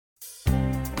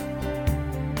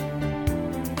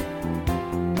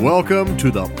Welcome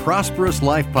to the Prosperous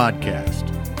Life Podcast.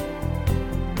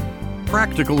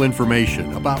 Practical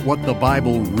information about what the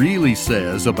Bible really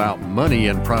says about money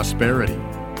and prosperity.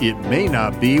 It may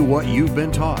not be what you've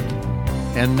been taught.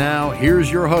 And now,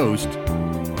 here's your host,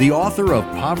 the author of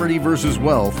Poverty vs.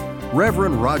 Wealth,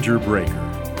 Reverend Roger Breaker.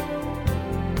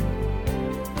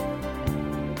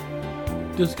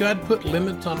 Does God put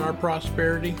limits on our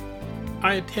prosperity?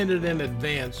 I attended an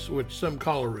advance, which some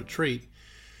call a retreat,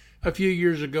 a few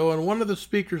years ago, and one of the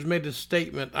speakers made a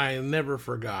statement I never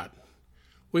forgot.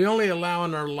 We only allow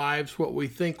in our lives what we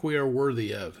think we are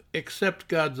worthy of, except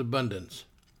God's abundance.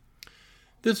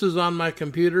 This is on my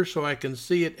computer so I can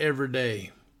see it every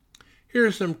day. Here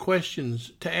are some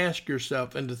questions to ask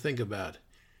yourself and to think about.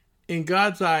 In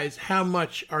God's eyes, how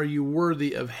much are you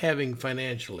worthy of having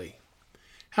financially?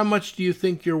 How much do you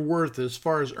think you're worth as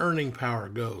far as earning power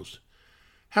goes?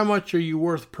 How much are you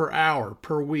worth per hour,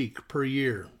 per week, per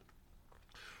year?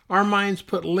 Our minds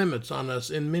put limits on us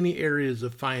in many areas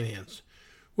of finance.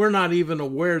 We're not even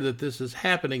aware that this is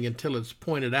happening until it's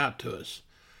pointed out to us.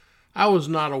 I was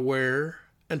not aware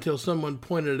until someone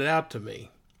pointed it out to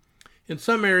me. In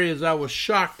some areas, I was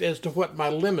shocked as to what my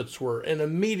limits were and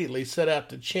immediately set out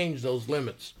to change those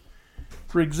limits.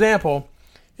 For example,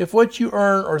 if what you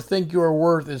earn or think you are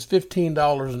worth is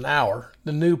 $15 an hour,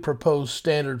 the new proposed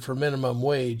standard for minimum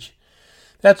wage,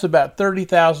 that's about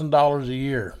 $30,000 a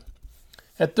year.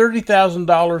 At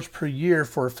 $30,000 per year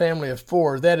for a family of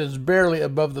four, that is barely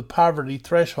above the poverty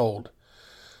threshold.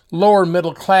 Lower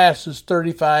middle class is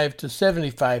 $35,000 to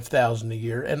 $75,000 a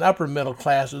year, and upper middle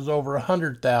class is over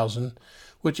 $100,000,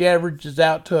 which averages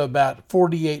out to about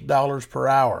 $48 per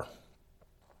hour.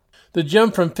 The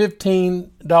jump from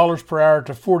 $15 per hour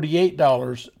to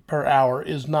 $48 per hour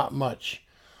is not much.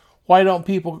 Why don't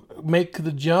people make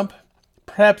the jump?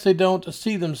 Perhaps they don't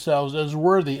see themselves as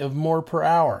worthy of more per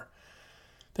hour.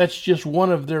 That's just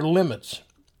one of their limits.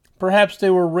 Perhaps they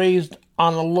were raised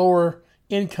on a lower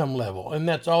income level, and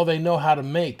that's all they know how to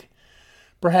make.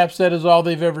 Perhaps that is all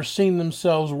they've ever seen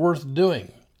themselves worth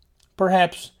doing.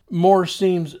 Perhaps more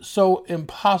seems so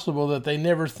impossible that they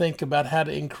never think about how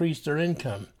to increase their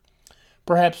income.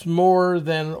 Perhaps more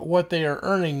than what they are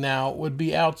earning now would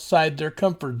be outside their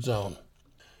comfort zone.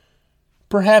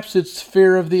 Perhaps it's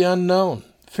fear of the unknown,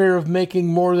 fear of making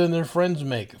more than their friends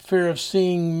make, fear of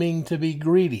seeming to be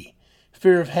greedy,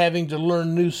 fear of having to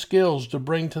learn new skills to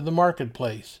bring to the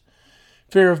marketplace,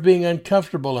 fear of being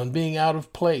uncomfortable and being out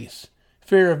of place,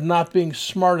 fear of not being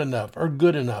smart enough or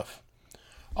good enough.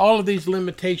 All of these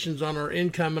limitations on our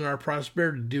income and our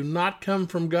prosperity do not come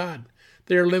from God.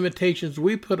 They are limitations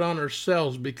we put on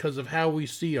ourselves because of how we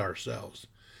see ourselves.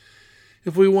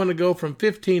 If we want to go from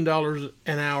 $15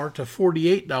 an hour to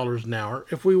 $48 an hour,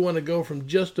 if we want to go from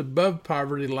just above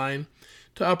poverty line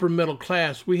to upper middle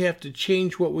class, we have to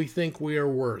change what we think we are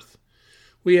worth.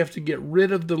 We have to get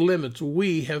rid of the limits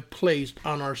we have placed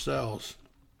on ourselves.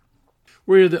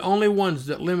 We are the only ones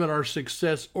that limit our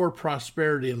success or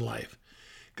prosperity in life.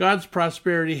 God's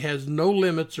prosperity has no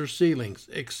limits or ceilings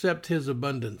except His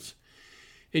abundance.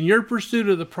 In your pursuit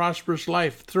of the prosperous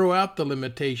life, throw out the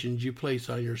limitations you place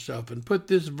on yourself and put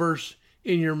this verse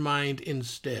in your mind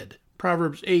instead.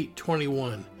 Proverbs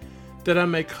 8:21, that I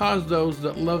may cause those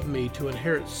that love me to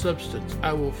inherit substance,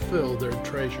 I will fill their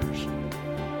treasures.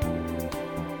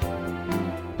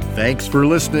 Thanks for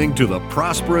listening to the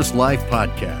Prosperous Life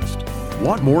Podcast.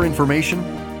 Want more information?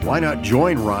 Why not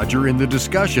join Roger in the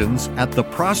discussions at the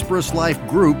Prosperous Life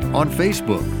group on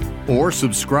Facebook? Or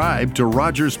subscribe to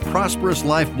Roger's Prosperous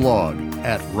Life blog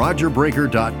at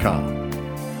rogerbreaker.com.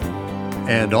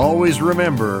 And always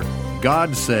remember,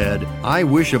 God said, I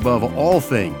wish above all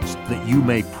things that you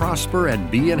may prosper and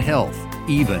be in health,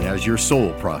 even as your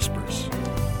soul prospers.